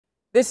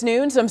This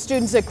noon, some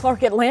students at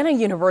Clark Atlanta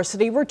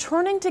University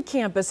returning to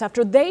campus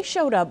after they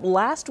showed up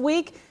last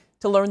week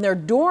to learn their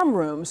dorm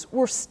rooms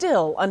were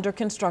still under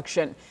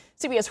construction.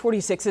 CBS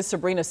 46's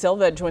Sabrina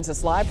Silva joins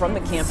us live from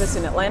the campus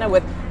in Atlanta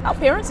with how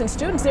parents and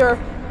students there,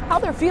 how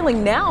they're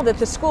feeling now that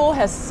the school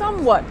has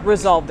somewhat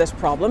resolved this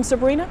problem.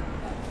 Sabrina?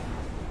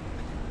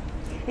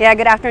 Yeah,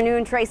 good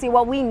afternoon, Tracy.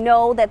 Well, we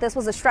know that this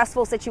was a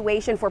stressful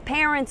situation for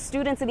parents,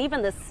 students, and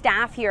even the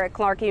staff here at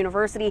Clark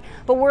University.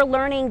 But we're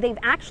learning they've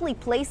actually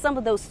placed some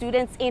of those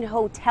students in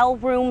hotel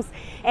rooms.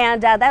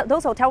 And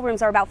those hotel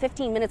rooms are about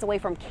 15 minutes away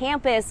from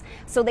campus.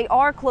 So they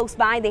are close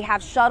by. They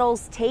have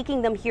shuttles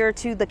taking them here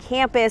to the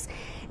campus.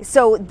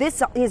 So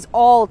this is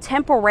all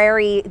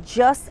temporary,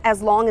 just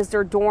as long as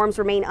their dorms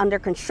remain under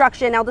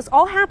construction. Now, this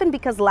all happened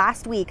because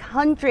last week,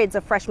 hundreds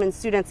of freshman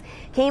students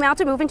came out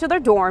to move into their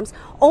dorms,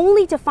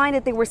 only to find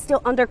that they were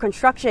still under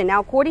construction.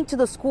 Now, according to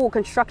the school,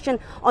 construction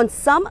on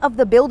some of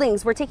the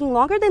buildings were taking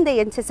longer than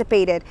they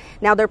anticipated.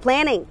 Now, they're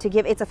planning to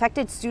give its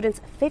affected students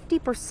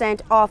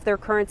 50% off their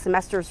current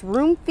semester's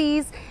room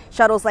fees.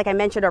 Shuttles, like I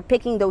mentioned, are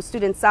picking those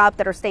students up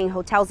that are staying in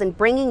hotels and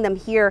bringing them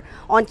here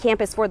on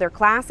campus for their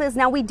classes.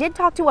 Now, we did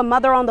talk to a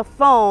mother on the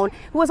phone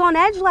who was on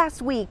edge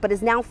last week, but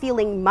is now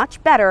feeling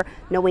much better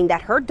knowing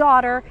that her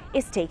daughter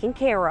is taken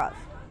care of.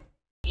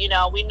 You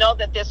know, we know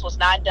that this was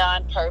not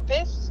done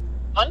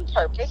on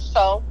purpose.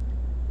 So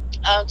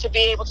to be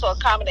able to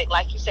accommodate,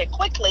 like you said,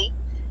 quickly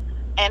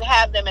and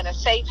have them in a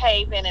safe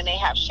haven, and they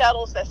have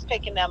shuttles that's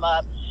picking them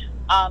up,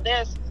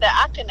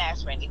 I couldn't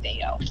ask for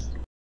anything else.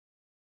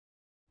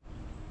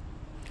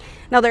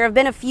 Now, there have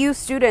been a few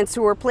students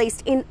who were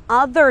placed in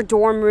other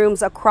dorm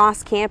rooms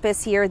across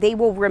campus here. They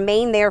will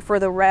remain there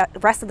for the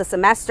rest of the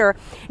semester.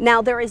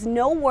 Now, there is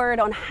no word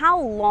on how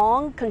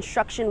long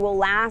construction will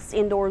last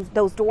in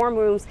those dorm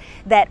rooms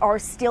that are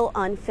still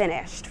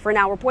unfinished. For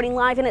now, reporting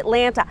live in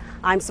Atlanta,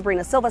 I'm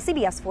Sabrina Silva,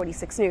 CBS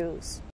 46 News.